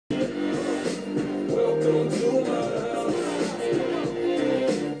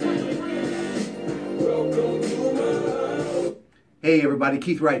Hey everybody,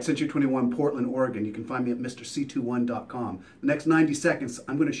 Keith Wright, Century 21, Portland, Oregon. You can find me at MrC21.com. The next 90 seconds,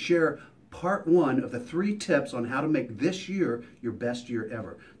 I'm going to share part one of the 3 tips on how to make this year your best year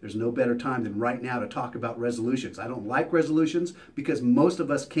ever. There's no better time than right now to talk about resolutions. I don't like resolutions because most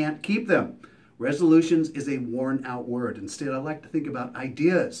of us can't keep them. Resolutions is a worn out word. Instead, I like to think about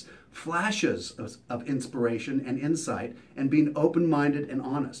ideas, flashes of inspiration and insight, and being open-minded and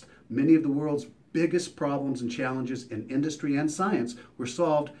honest. Many of the world's biggest problems and challenges in industry and science were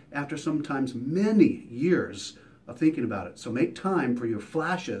solved after sometimes many years of thinking about it. So make time for your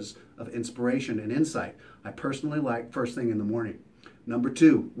flashes of inspiration and insight. I personally like first thing in the morning. Number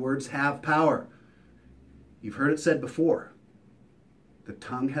 2, words have power. You've heard it said before. The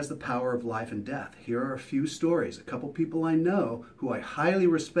tongue has the power of life and death. Here are a few stories. A couple people I know who I highly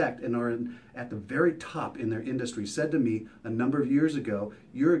respect and are at the very top in their industry said to me a number of years ago,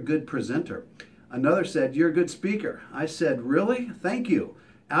 "You're a good presenter." Another said, "You're a good speaker." I said, "Really? Thank you."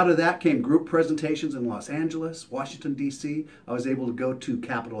 Out of that came group presentations in Los Angeles, Washington, D.C. I was able to go to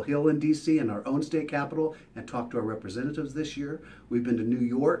Capitol Hill in D.C. and our own state capitol and talk to our representatives this year. We've been to New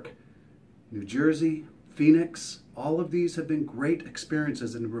York, New Jersey, Phoenix. All of these have been great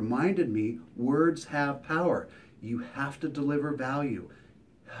experiences and reminded me words have power. You have to deliver value,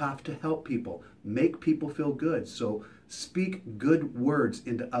 have to help people, make people feel good. So speak good words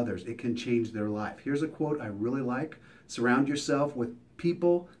into others. It can change their life. Here's a quote I really like. Surround yourself with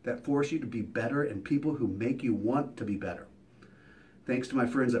people that force you to be better and people who make you want to be better. Thanks to my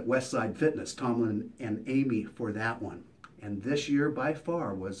friends at Westside Fitness Tomilyn and Amy for that one. And this year by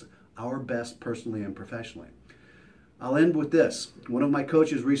far was our best personally and professionally. I'll end with this. One of my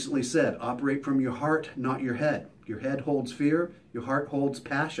coaches recently said, operate from your heart, not your head. Your head holds fear, your heart holds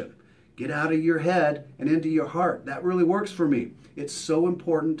passion. Get out of your head and into your heart. That really works for me. It's so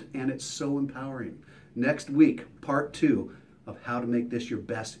important and it's so empowering. Next week, part 2 of how to make this your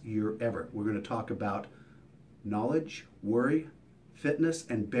best year ever. We're going to talk about knowledge, worry, fitness,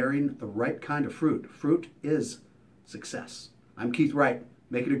 and bearing the right kind of fruit. Fruit is success. I'm Keith Wright.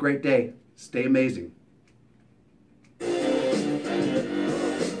 Make it a great day. Stay amazing.